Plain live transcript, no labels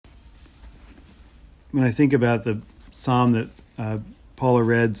when I think about the psalm that Paula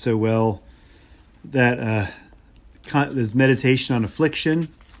read so well, that this meditation on affliction.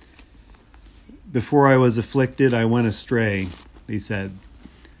 Before I was afflicted, I went astray, he said.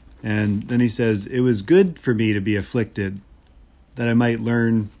 And then he says, it was good for me to be afflicted, that I might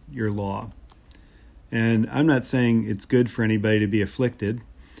learn your law. And I'm not saying it's good for anybody to be afflicted,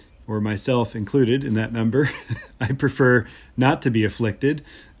 or myself included in that number. I prefer not to be afflicted.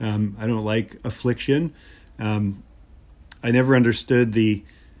 I don't like affliction. I never understood the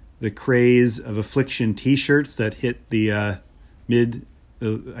craze of affliction T-shirts that hit the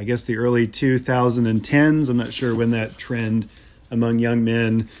I guess the early 2010s. I'm not sure when that trend among young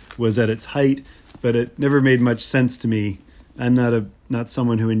men was at its height, but it never made much sense to me. I'm not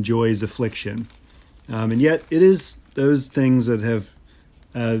someone who enjoys affliction. And yet it is those things that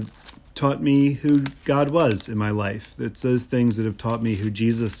have taught me who God was in my life. It's those things that have taught me who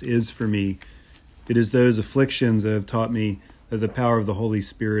Jesus is for me. It is those afflictions that have taught me that the power of the Holy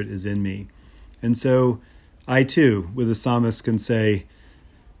Spirit is in me. And so I too, with the psalmist, can say,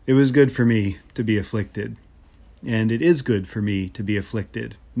 it was good for me to be afflicted. And it is good for me to be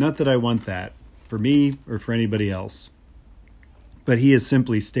afflicted. Not that I want that for me or for anybody else. But he is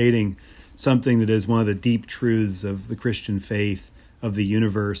simply stating something that is one of the deep truths of the Christian faith, of the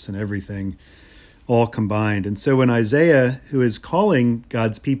universe and everything, all combined. And so when Isaiah, who is calling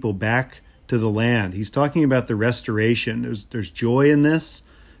God's people back to the land, he's talking about the restoration. There's joy in this,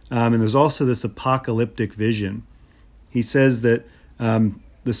 and there's also this apocalyptic vision. He says that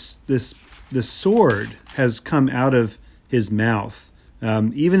the sword has come out of his mouth,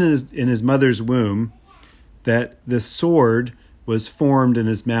 even in his mother's womb, that the sword was formed in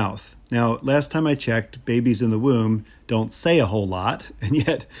his mouth. Now, last time I checked, babies in the womb don't say a whole lot, and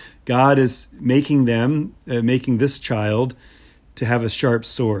yet God is making this child to have a sharp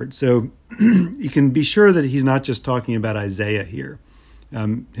sword. So you can be sure that he's not just talking about Isaiah here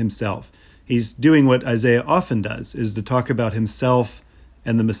himself. He's doing what Isaiah often does, is to talk about himself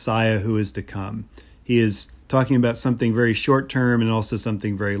and the Messiah who is to come. He is talking about something very short-term and also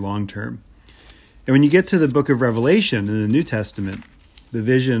something very long-term. And when you get to the book of Revelation in the New Testament, the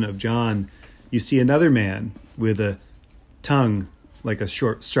vision of John, you see another man with a tongue like a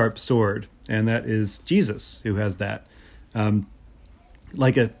sharp sword, and that is Jesus who has that. Shot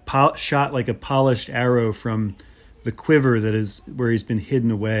like a polished arrow from the quiver that is where he's been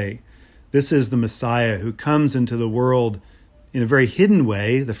hidden away. This is the Messiah who comes into the world in a very hidden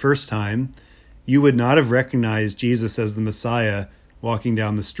way the first time. You would not have recognized Jesus as the Messiah walking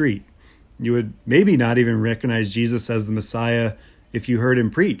down the street. You would maybe not even recognize Jesus as the Messiah if you heard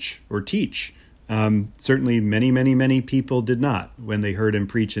him preach or teach. Certainly many, many, many people did not when they heard him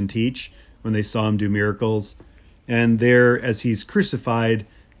preach and teach, when they saw him do miracles. And there, as he's crucified,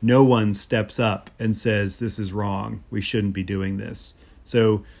 no one steps up and says, this is wrong. We shouldn't be doing this.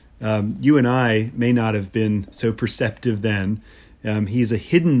 So you and I may not have been so perceptive then. He's a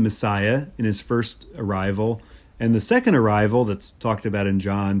hidden Messiah in his first arrival. And the second arrival that's talked about in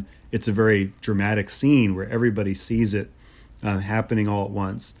John, it's a very dramatic scene where everybody sees it happening all at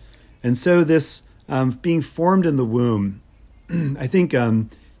once. And so this being formed in the womb, I think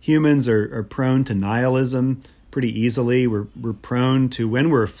humans are prone to nihilism pretty easily. We're prone to, when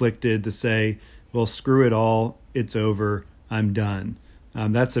we're afflicted, to say, well, screw it all, it's over, I'm done.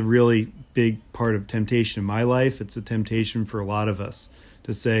 That's a really big part of temptation in my life. It's a temptation for a lot of us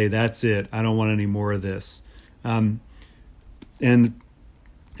to say, that's it, I don't want any more of this. And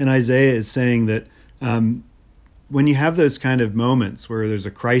Isaiah is saying that when you have those kind of moments where there's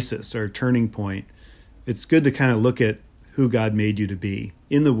a crisis or a turning point, it's good to kind of look at who God made you to be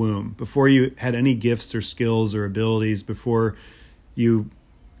in the womb, before you had any gifts or skills or abilities, before you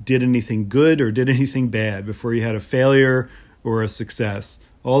did anything good or did anything bad, before you had a failure or a success.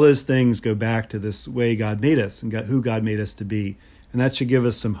 All those things go back to this way God made us and who God made us to be. And that should give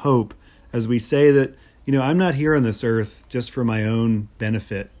us some hope as we say that, I'm not here on this earth just for my own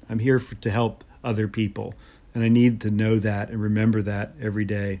benefit. I'm here to help other people. And I need to know that and remember that every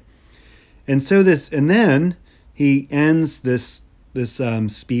day. And then he ends this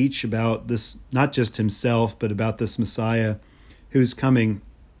speech about this, not just himself, but about this Messiah who's coming,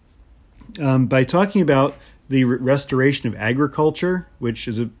 by talking about the restoration of agriculture, which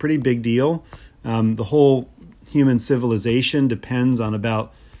is a pretty big deal. The whole human civilization depends on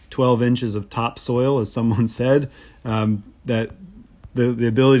about 12 inches of topsoil, as someone said, that the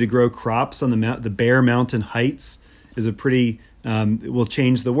ability to grow crops on the bare mountain heights is it will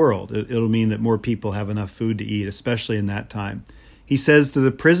change the world. It'll mean that more people have enough food to eat, especially in that time. He says to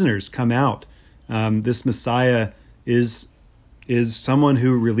the prisoners, come out. This Messiah is someone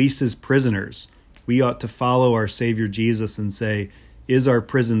who releases prisoners. we ought to follow our Savior Jesus and say, is our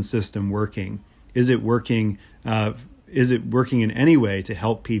prison system working? Is it working? Is it working in any way to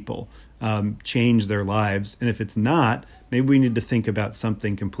help people change their lives? And if it's not, maybe we need to think about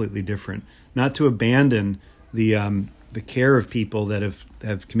something completely different. Not to abandon the care of people that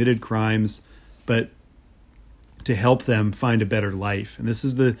have committed crimes, but to help them find a better life. And this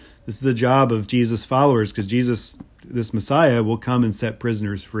is the job of Jesus' followers, because Jesus, this Messiah, will come and set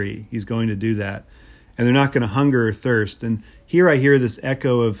prisoners free. He's going to do that. And they're not going to hunger or thirst. And here I hear this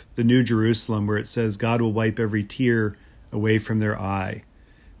echo of the New Jerusalem, where it says God will wipe every tear away from their eye,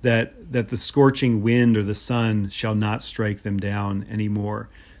 that the scorching wind or the sun shall not strike them down anymore,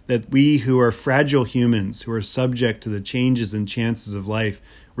 that we who are fragile humans, who are subject to the changes and chances of life,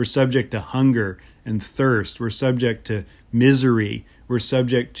 we're subject to hunger and thirst, we're subject to misery, we're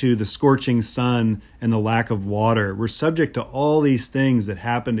subject to the scorching sun and the lack of water, we're subject to all these things that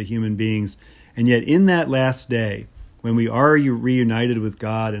happen to human beings. And yet in that last day, when we are reunited with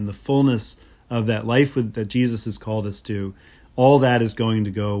God in the fullness of that life that Jesus has called us to, all that is going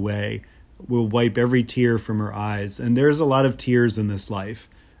to go away. We'll wipe every tear from our eyes. And there's a lot of tears in this life.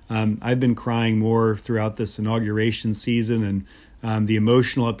 I've been crying more throughout this inauguration season, and the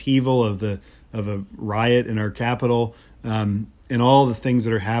emotional upheaval of a riot in our capital, and all the things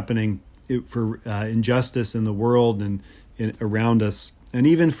that are happening for injustice in the world and around us, and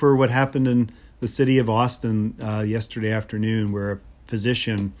even for what happened in the city of Austin yesterday afternoon, where a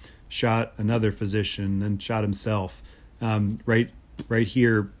physician shot another physician and shot himself right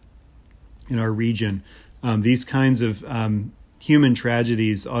here in our region. These kinds of human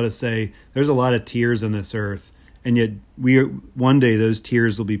tragedies ought to say there's a lot of tears on this earth, and yet one day those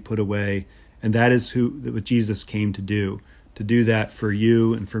tears will be put away, and that is what Jesus came to do that for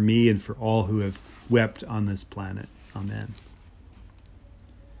you and for me and for all who have wept on this planet. Amen.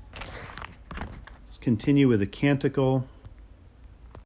 Let's continue with a canticle.